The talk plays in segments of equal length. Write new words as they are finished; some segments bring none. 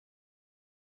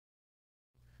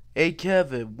Hey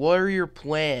Kevin, what are your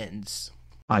plans?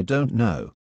 I don't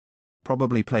know.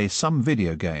 Probably play some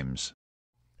video games.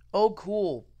 Oh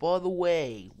cool, by the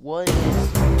way, what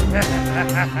is...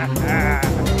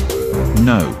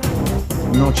 No,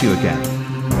 not you again.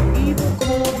 Evil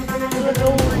Cole, what the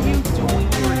hell are you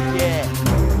doing here again?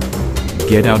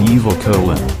 Get out, evil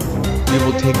Colin. We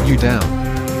will take you down.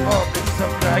 Oh, it's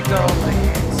something I got on my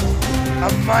hands. A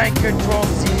mind control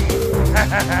CD.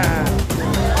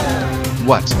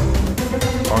 What?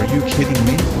 Are you kidding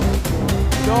me?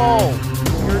 No,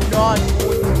 you're not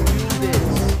going to do this.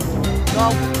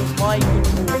 Not with the mind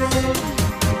control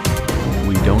CD.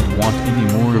 We don't want any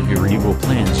more of your evil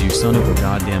plans, you son of a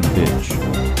goddamn bitch.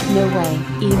 No way,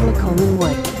 evil Coleman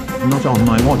would. Not on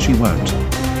my watch, he won't.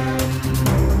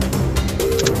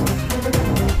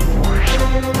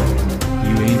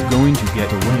 You ain't going to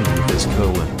get away with this,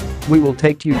 Colin. We will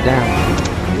take you down.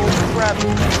 Oh crap, you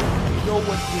know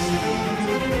what this is.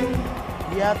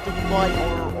 We have to fight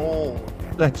on our own.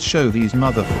 Let's show these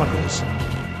motherfuckers.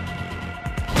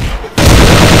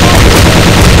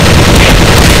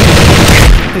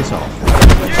 Piss off.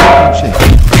 Shit.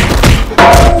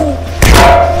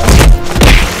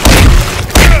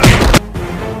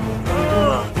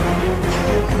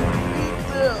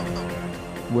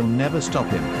 We'll never stop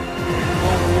him.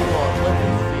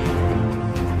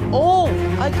 Oh,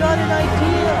 I got an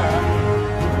idea!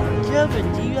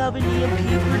 Kevin, do you have an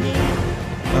EMP grenade?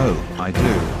 Oh, I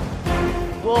do.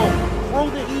 Whoa, throw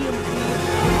the EMP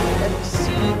at the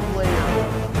CD player.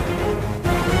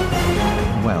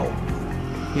 Well,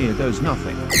 here goes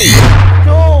nothing.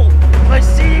 No! My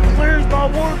CD player's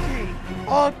not working!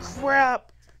 Oh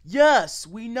crap! Yes,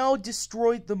 we now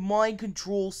destroyed the mind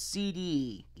control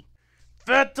CD.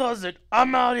 That does it!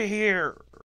 I'm out of here!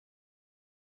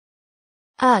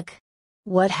 Ugh.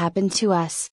 What happened to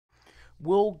us?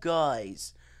 Well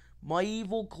guys, my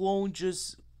evil clone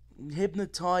just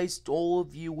hypnotized all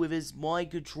of you with his mind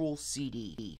control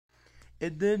CD.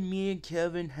 And then me and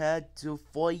Kevin had to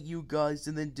fight you guys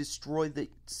and then destroy the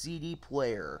CD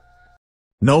player.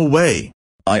 No way!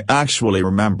 I actually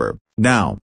remember.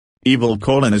 Now, Evil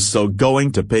Colin is so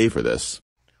going to pay for this.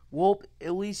 Well,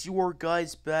 at least you are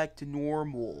guys back to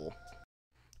normal.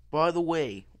 By the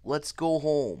way, let's go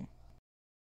home.